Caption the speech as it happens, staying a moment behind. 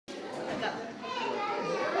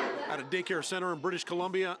daycare center in British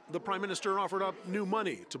Columbia, the Prime Minister offered up new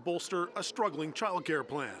money to bolster a struggling childcare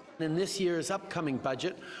plan. In this year's upcoming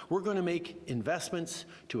budget, we're going to make investments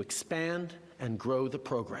to expand and grow the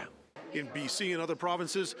program. In BC and other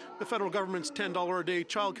provinces, the federal government's $10 a day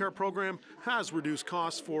childcare program has reduced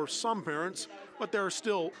costs for some parents, but there are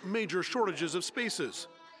still major shortages of spaces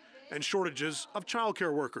and shortages of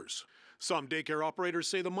childcare workers. Some daycare operators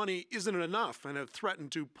say the money isn't enough and have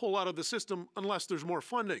threatened to pull out of the system unless there's more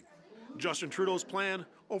funding. Justin Trudeau's plan,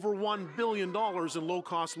 over $1 billion in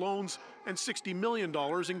low-cost loans and $60 million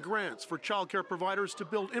in grants for childcare providers to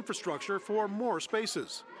build infrastructure for more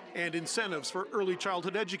spaces, and incentives for early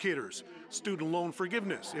childhood educators, student loan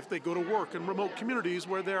forgiveness if they go to work in remote communities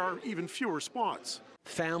where there are even fewer spots.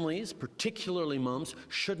 Families, particularly moms,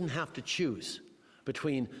 shouldn't have to choose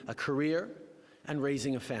between a career and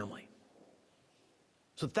raising a family.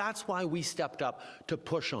 So that's why we stepped up to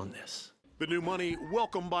push on this. The new money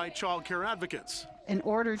welcomed by childcare advocates. In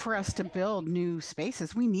order for us to build new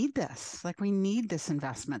spaces, we need this. We need this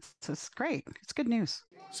investment. So it's great. It's good news.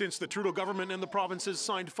 Since the Trudeau government and the provinces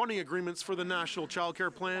signed funding agreements for the National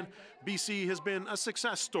Childcare Plan, BC has been a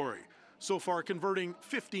success story. So far, converting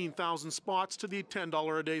 15,000 spots to the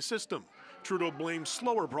 $10 a day system. Trudeau blames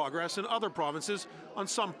slower progress in other provinces on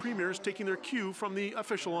some premiers taking their cue from the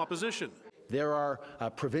official opposition. There are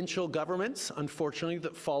provincial governments, unfortunately,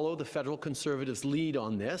 that follow the federal Conservatives' lead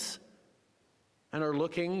on this and are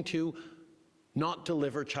looking to not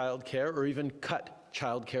deliver childcare or even cut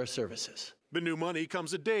childcare services. The new money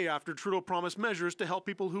comes a day after Trudeau promised measures to help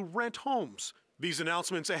people who rent homes. These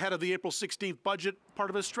announcements ahead of the April 16th budget, part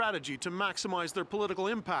of a strategy to maximize their political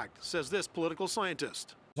impact, says this political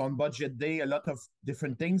scientist. On budget day, a lot of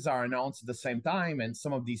different things are announced at the same time, and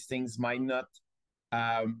some of these things might not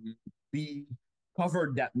be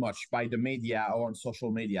covered that much by the media or on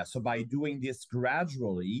social media. So by doing this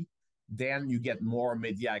gradually, then you get more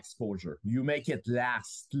media exposure. You make it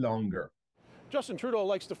last longer. Justin Trudeau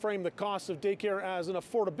likes to frame the cost of daycare as an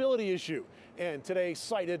affordability issue, and today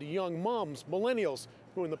cited young moms, millennials,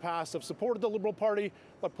 who in the past have supported the Liberal Party,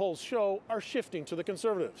 but polls show are shifting to the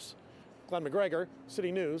Conservatives. Glenn McGregor,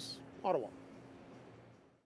 City News, Ottawa.